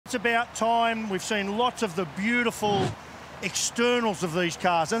it's about time. We've seen lots of the beautiful externals of these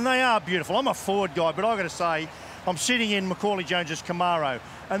cars, and they are beautiful. I'm a Ford guy, but I've got to say, I'm sitting in Macaulay Jones's Camaro,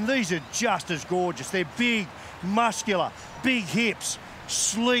 and these are just as gorgeous. They're big, muscular, big hips,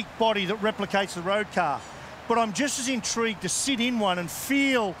 sleek body that replicates the road car. But I'm just as intrigued to sit in one and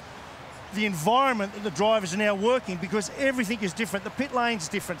feel the environment that the drivers are now working, because everything is different. The pit lane's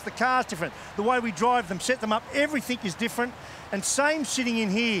different, the car's different, the way we drive them, set them up, everything is different. And same sitting in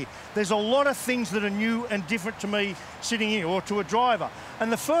here, there's a lot of things that are new and different to me sitting here, or to a driver.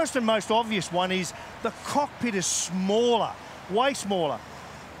 And the first and most obvious one is the cockpit is smaller, way smaller.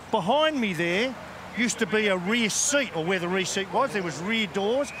 Behind me there used to be a rear seat, or where the rear seat was, there was rear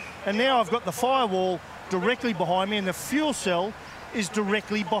doors, and now I've got the firewall directly behind me, and the fuel cell is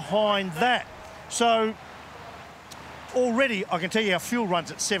directly behind that. So already I can tell you our fuel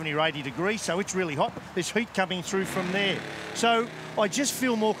runs at 70 or 80 degrees, so it's really hot. There's heat coming through from there. So I just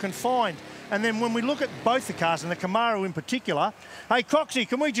feel more confined. And then when we look at both the cars, and the Camaro in particular, hey Coxie,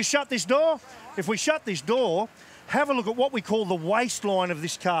 can we just shut this door? If we shut this door, have a look at what we call the waistline of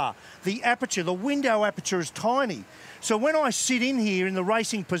this car. The aperture, the window aperture is tiny. So when I sit in here in the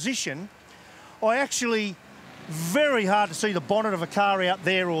racing position, I actually, very hard to see the bonnet of a car out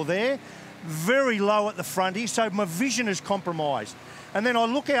there or there, very low at the front here, so my vision is compromised. And then I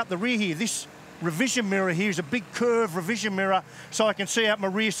look out the rear here, this revision mirror here is a big curved revision mirror, so I can see out my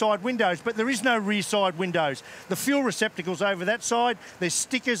rear side windows, but there is no rear side windows. The fuel receptacle's over that side, there's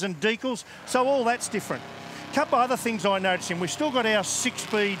stickers and decals, so all that's different. A couple other things I noticed, we've still got our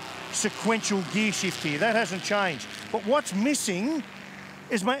 6-speed sequential gear shift here, that hasn't changed. But what's missing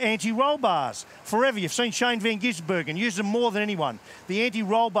is my anti-roll bars. Forever, you've seen Shane Van Gisbergen use them more than anyone. The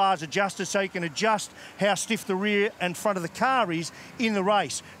anti-roll bars adjusted so you can adjust how stiff the rear and front of the car is in the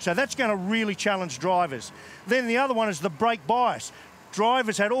race. So that's going to really challenge drivers. Then the other one is the brake bias.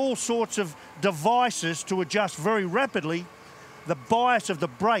 Drivers had all sorts of devices to adjust very rapidly the bias of the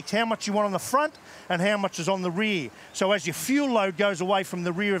brakes, how much you want on the front and how much is on the rear. So as your fuel load goes away from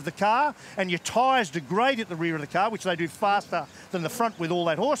the rear of the car and your tyres degrade at the rear of the car, which they do faster than the front with all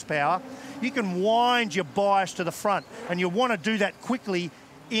that horsepower, you can wind your bias to the front, and you want to do that quickly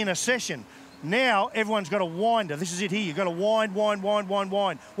in a session. Now everyone's got a winder. This is it here. You've got to wind, wind, wind, wind,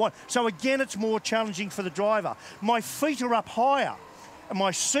 wind, wind. So again, it's more challenging for the driver. My feet are up higher and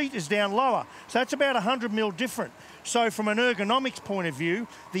my seat is down lower. So that's about 100 mil different. So from an ergonomics point of view,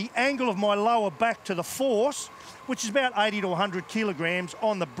 the angle of my lower back to the force, which is about 80 to 100 kilograms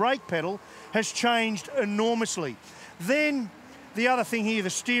on the brake pedal, has changed enormously. Then the other thing here, the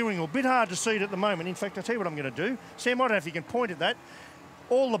steering wheel, a bit hard to see it at the moment. In fact, I'll tell you what I'm going to do. Sam, I don't know if you can point at that.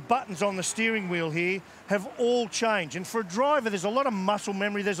 All the buttons on the steering wheel here have all changed. And for a driver, there's a lot of muscle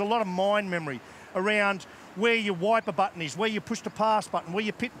memory, there's a lot of mind memory around where your wiper button is, where your push to pass button, where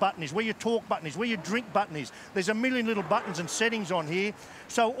your pit button is, where your torque button is, where your drink button is. There's a million little buttons and settings on here.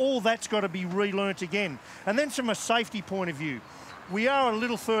 So all that's got to be relearnt again. And then from a safety point of view, we are a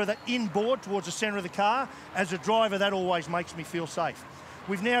little further inboard towards the centre of the car. As a driver, that always makes me feel safe.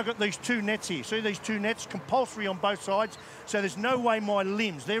 We've now got these two nets here. See these two nets, compulsory on both sides, so there's no way my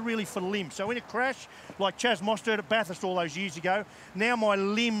limbs, they're really for limbs. So in a crash, like Chaz Mostert at Bathurst all those years ago, now my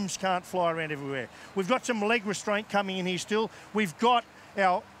limbs can't fly around everywhere. We've got some leg restraint coming in here still. We've got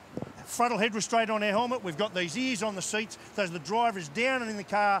our frontal head restraint on our helmet. We've got these ears on the seats, so the driver is down and in the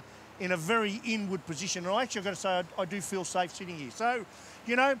car in a very inward position. And actually, I've got to say, I do feel safe sitting here. So,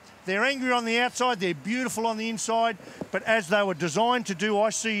 you know, they're angry on the outside, they're beautiful on the inside, but as they were designed to do, I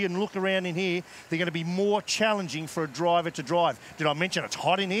see and look around in here, they're going to be more challenging for a driver to drive. Did I mention it's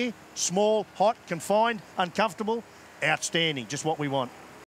hot in here? Small, hot, confined, uncomfortable? Outstanding, just what we want.